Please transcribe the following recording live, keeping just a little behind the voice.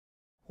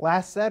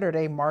Last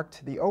Saturday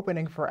marked the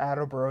opening for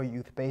Attleboro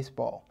Youth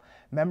Baseball.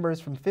 Members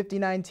from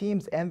 59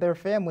 teams and their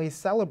families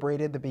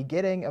celebrated the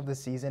beginning of the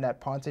season at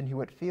Poncin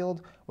Hewitt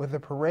Field with a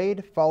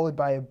parade followed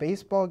by a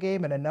baseball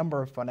game and a number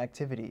of fun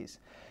activities.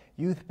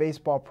 Youth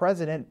Baseball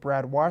President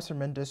Brad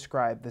Wasserman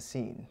described the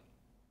scene.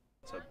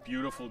 It's a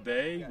beautiful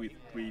day.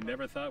 We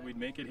never thought we'd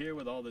make it here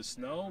with all the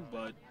snow,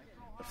 but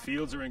the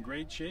fields are in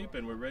great shape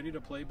and we're ready to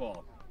play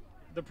ball.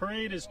 The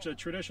parade is a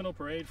traditional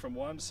parade from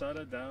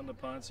Wamsutta down to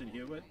Poncin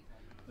Hewitt.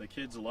 The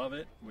kids love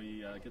it.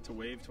 We get to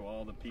wave to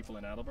all the people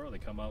in Attleboro. They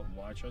come out and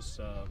watch us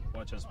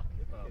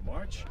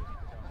march.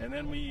 And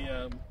then we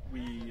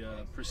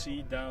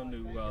proceed down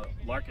to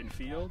Larkin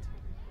Field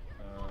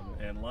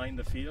and line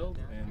the field.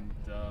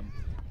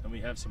 And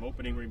we have some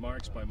opening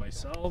remarks by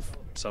myself,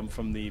 some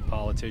from the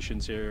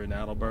politicians here in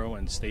Attleboro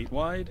and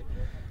statewide.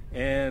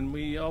 And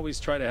we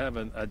always try to have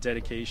a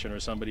dedication or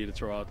somebody to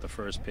throw out the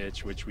first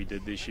pitch, which we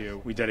did this year.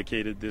 We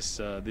dedicated this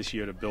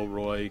year to Bill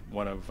Roy,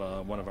 one of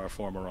our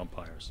former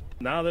umpires.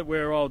 Now that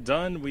we're all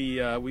done,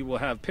 we will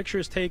have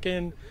pictures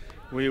taken.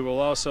 We will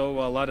also,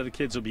 a lot of the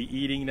kids will be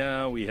eating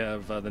now. We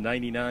have the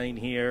 99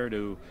 here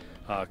to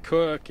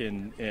cook,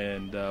 and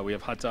we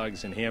have hot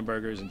dogs and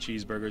hamburgers and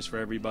cheeseburgers for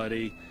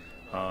everybody.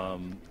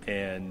 And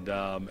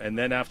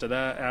then after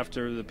that,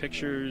 after the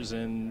pictures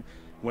and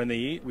when they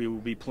eat, we will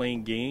be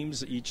playing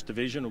games. Each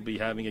division will be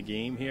having a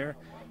game here.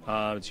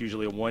 It's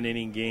usually a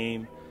one-inning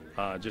game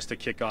just to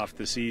kick off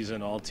the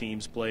season. All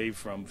teams play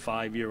from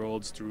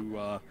 5-year-olds through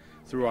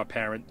our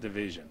parent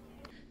division.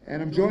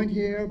 And I'm joined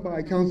here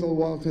by Councilor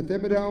Walter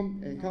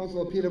Thibodeau and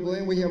Councilor Peter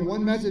Blaine. We have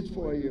one message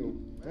for you.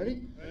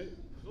 Ready?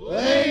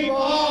 Play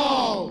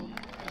ball!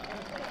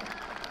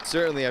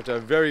 Certainly after a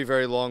very,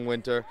 very long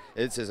winter,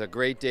 this is a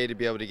great day to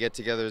be able to get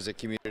together as a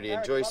community,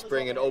 enjoy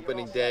spring and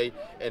opening day,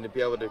 and to be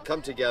able to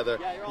come together.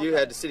 You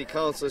had the city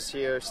councilors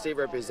here, state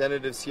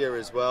representatives here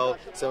as well,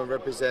 someone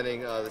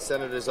representing the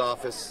senator's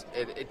office.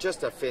 It's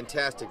just a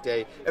fantastic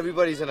day.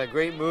 Everybody's in a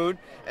great mood.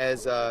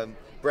 As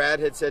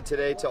Brad had said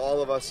today to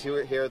all of us here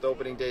at the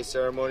opening day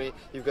ceremony,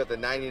 you've got the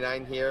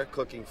 99 here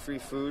cooking free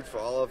food for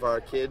all of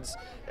our kids,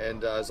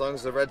 and as long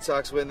as the Red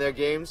Sox win their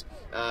games,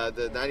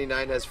 the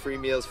 99 has free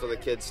meals for the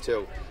kids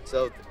too.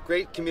 So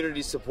great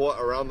community support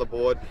around the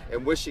board,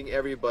 and wishing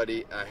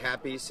everybody a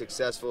happy,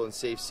 successful, and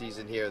safe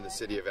season here in the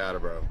city of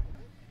Attleboro.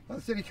 Well,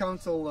 the City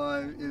Council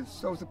is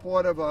so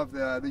supportive of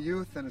the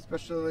youth, and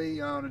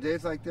especially on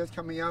days like this,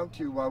 coming out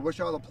to wish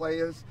all the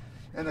players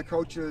and the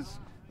coaches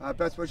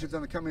best wishes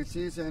on the coming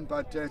season.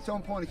 But it's so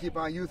important to keep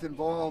our youth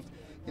involved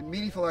in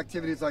meaningful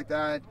activities like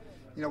that,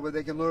 you know, where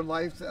they can learn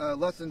life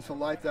lessons for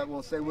life that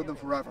will stay with them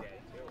forever.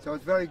 So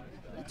it's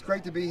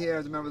great to be here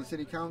as a member of the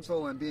City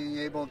Council and being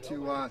able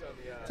to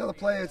tell the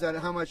players that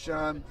how much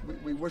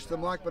we wish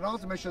them luck, but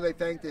also make sure they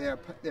thank their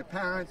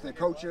parents, their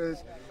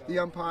coaches, the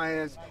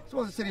umpires, as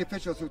well as the city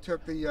officials who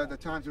took the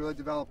time to really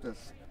develop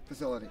this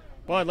facility.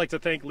 Well, I'd like to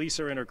thank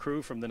Lisa and her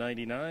crew from the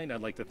 99.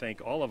 I'd like to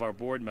thank all of our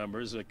board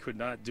members. I could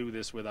not do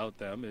this without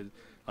them.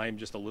 I am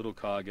just a little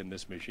cog in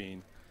this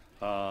machine.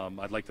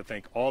 I'd like to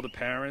thank all the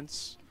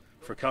parents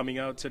for coming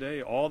out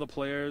today, all the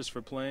players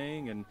for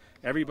playing, and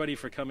everybody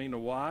for coming to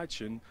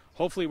watch. And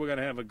hopefully we're going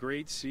to have a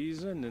great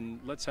season, and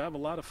let's have a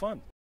lot of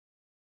fun.